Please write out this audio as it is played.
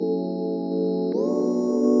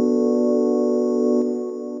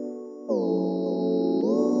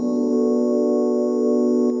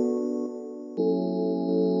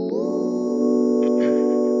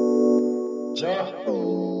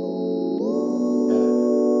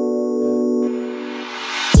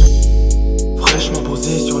Fraîchement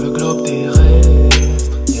posé sur le globe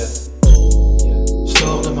terrestre, yeah.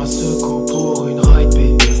 Sors de ma secoue pour une ride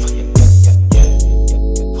pédestre,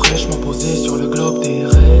 fraîchement posé sur le globe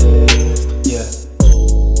terrestre, yeah.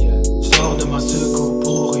 Sors de ma secoue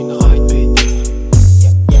pour une ride pédestre,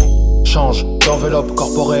 change d'enveloppe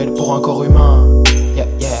corporelle pour un corps humain,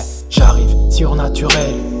 j'arrive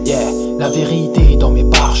surnaturel, la vérité dans mes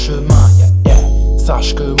parchemins,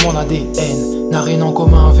 sache que mon ADN n'a rien en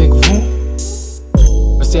commun avec vous.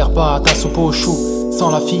 Me sers pas à ta soupe aux choux sans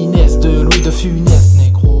la finesse de Louis de Funès,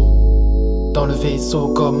 négro. Dans le vaisseau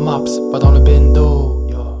comme Maps, pas dans le bendo,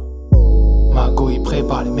 Mago il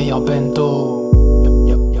prépare les meilleurs bento,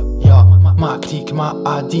 ma clique, ma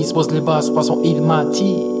A10 pose les bases façon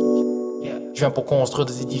ilmatique. Je viens pour construire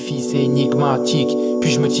des édifices énigmatiques,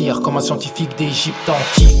 puis je me tire comme un scientifique d'Égypte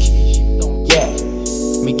antique.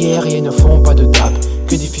 Mes guerriers ne font pas de tap,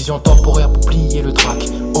 que diffusion temporaire pour plier le track.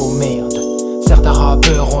 Oh merde, certains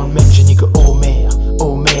rappeurs ont le même génie que Homer.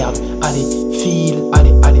 Oh merde, allez, file,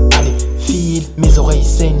 allez, file. Mes oreilles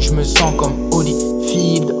saignent, je me sens comme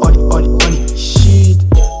Holyfield, holy shit.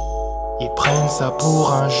 Ils prennent ça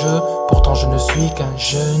pour un jeu, pourtant je ne suis qu'un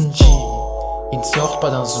jeune G. Ils ne sortent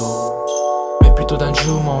pas d'un zoo, mais plutôt d'un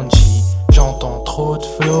Jumanji. J'entends trop de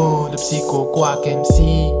flow, de psycho quack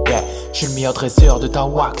MC, je suis le meilleur dresseur de ta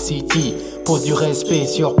Wack City. Pose du respect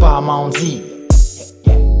sur Pamandzi,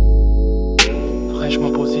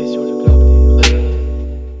 fraîchement posé sur le globe des rêves.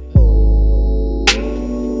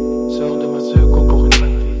 Sors de ma secoue pour une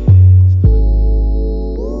ride,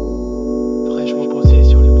 fraîchement posé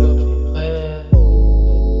sur le globe des rêves,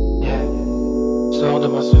 sors de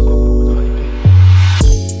ma secoue pour une ride.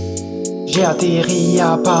 J'ai atterri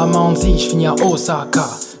à Pamandzi, j'finis à Osaka.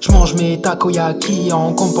 J'mange mes takoyaki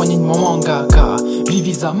en compagnie de mon mangaka.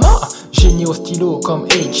 Vivisama, génie au stylo comme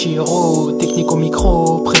Eiichiro. Technique au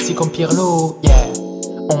micro, précis comme Pirlo,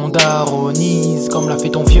 On daronise comme l'a fait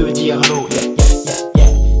ton vieux Dirlo,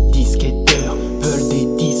 Disquetteurs veulent des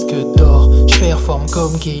disques d'or. J'performe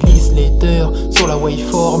comme Kelly Slater. Sur la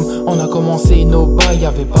waveform, on a commencé nos bails,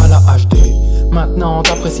 y'avait pas la HD. Maintenant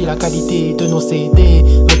t'apprécies la qualité de nos CD.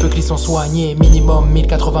 Nos peuples sont soignés, minimum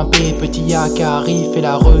 1080p. Petit Yakari fait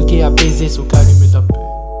la reggae apaisée sous calumet d'un peu.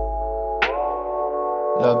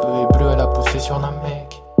 La bœuf est bleue, elle a poussé sur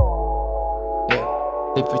Namek,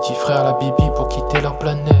 Les petits frères la bibi pour quitter leur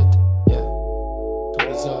planète, Tous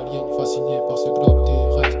les aliens fascinés par ce globe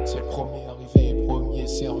terrestre. C'est le premier arrivé, premier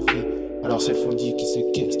servi. Alors c'est le foundi qui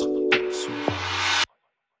séquestre.